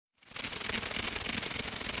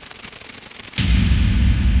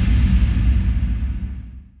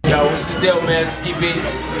what's the deal, man? Ski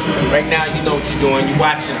Beatz. Right now, you know what you're doing. You're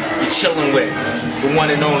watching, you're chilling with the one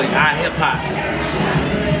and only iHipHop.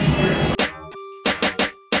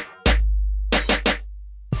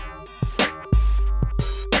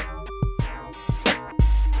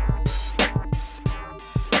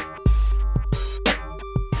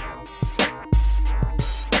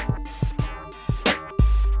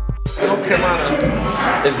 North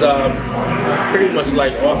Carolina is pretty much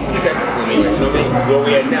like Austin, Texas in here, you know what I mean? Where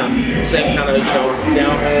we at now. Same kind of, you know,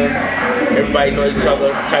 down home, everybody know each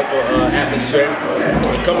other type of atmosphere.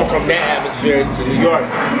 And coming from that atmosphere to New York,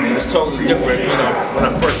 it's totally different, you know, when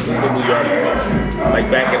I first moved to New York, like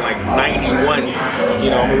back in like 91, you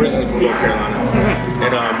know, I'm originally from North Carolina.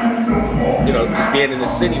 And you know, just being in the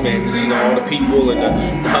city, man, just, you know, all the people and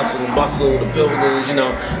the hustle and bustle, the buildings, you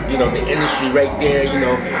know, the industry right there, you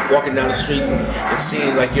know, walking down the street and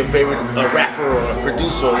seeing like your favorite rapper or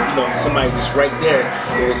producer, or, you know, somebody just right there.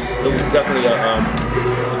 It was definitely a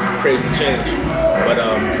crazy change, but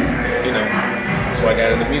you know, that's why I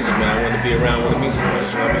got into music, man. I wanted to be around where the music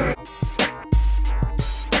was, you know what I mean?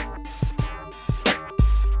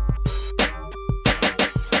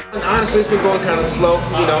 Honestly, it's been going kind of slow.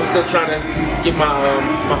 You know, I'm still trying to get my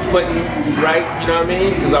footing right. You know what I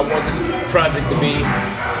mean? Because I want this project to be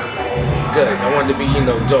good. I want it to be, you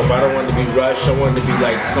know, dope. I don't want it to be rushed. I want it to be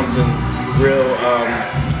like something real.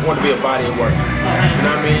 I want it to be a body of work. You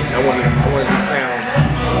know what I mean? I want it to sound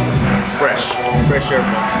fresh air.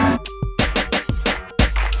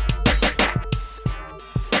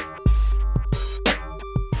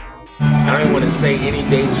 I don't even want to say any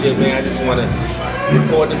date shit, man. I just want to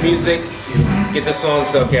record the music, get the song,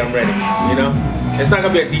 so okay, I'm ready. You know, it's not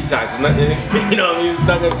gonna be a detox. It's not, you know, I mean, it's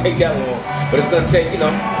not gonna take that long, but it's gonna take, you know,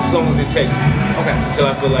 as long as it takes. Okay. Until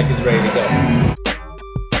I feel like it's ready to go.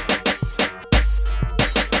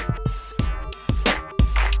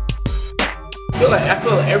 I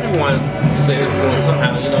feel like everyone is an influence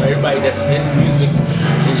somehow. You know, everybody that's in music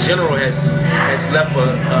in general has left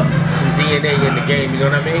some DNA in the game. You know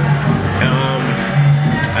what I mean?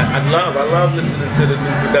 I love listening to the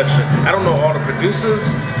new production. I don't know all the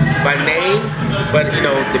producers by name, but you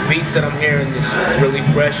know, the beats that I'm hearing is really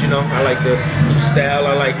fresh. You know, I like the new style.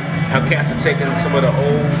 I like how cats are taking some of the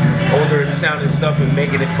older sounding stuff and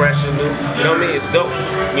making it fresh and new. You know what I mean? It's dope.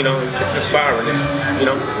 You know, it's inspiring. It's, you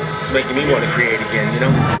know, it's making me want to create again. You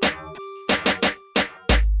know.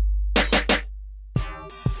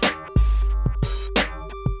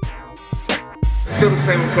 Still the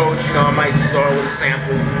same approach, you know, I might start with a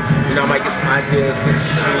sample, you know, I might get some ideas,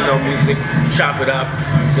 listen to some, you know, music, chop it up.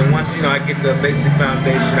 Then once, you know, I get the basic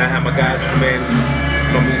foundation, I have my guys come in,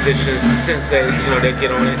 my musicians, the Senseis, you know, they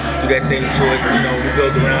get on it, do that thing to it, you know, we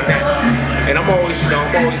build around that. And I'm always, you know,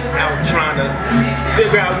 out trying to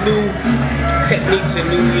figure out new techniques and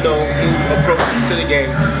new, you know, new approaches to the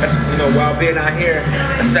game. That's, you know, while being out here,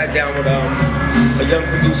 I sat down with a young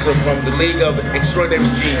producer from the League of Extraordinary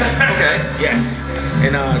G's. Okay. Yes.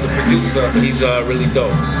 And the producer, he's really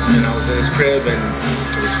dope. And I was in his crib and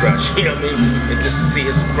it was fresh, you know what I mean? And just to see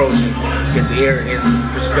his approach and his ear and his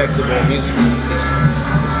perspective on music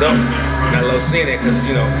is dope. And I love seeing it because,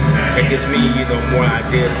 you know, it gives me, you know, more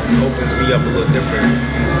ideas and opens me up a little different.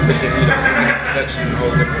 Looking, you know, looking at production in a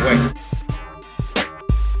whole different way.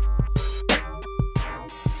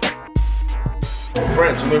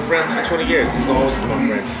 Friends, we've been friends for 20 years. He's gonna always be my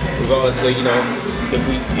friend, regardless of, you know, if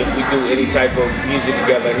we do any type of music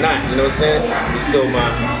together or not. You know what I'm saying? He's still my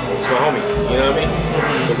homie. You know what I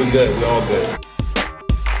mean? So we good. We all good.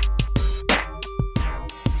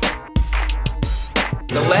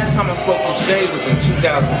 The last time I spoke to Jay was in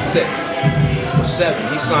 2006 or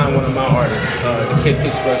 7. He signed one of my artists, the kid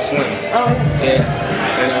Pittsburgh Slim. Oh. Yeah.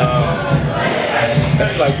 And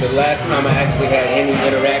that's like the last time I actually had any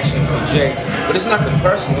interactions with Jay. But it's not the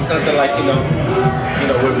personal. It's not that, like, you know,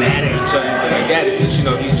 we're mad at each other, anything like that. It's just, you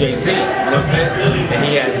know, he's Jay-Z. You know what I'm saying? And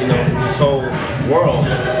he has, you know, this whole world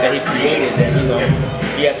that he created that, you know,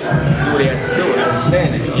 he has to do what he has to do, and I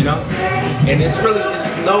understand it, you know? And it's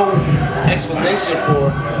no explanation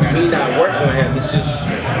for me not working with him. It's just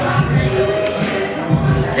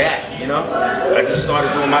that, you know? I just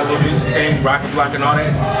started doing my little music thing, rock and block and all that.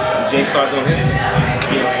 And Jay started doing his thing,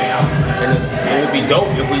 you know? And it would be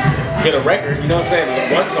dope if we get a record, you know what I'm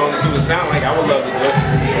saying? One song to see what it sound like. I would love to do it.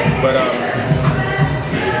 But,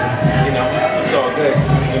 you know, it's all good.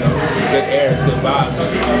 You know, it's good air, it's good vibes.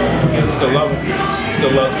 And still love him.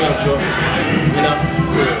 Still loves me, I'm sure. You know?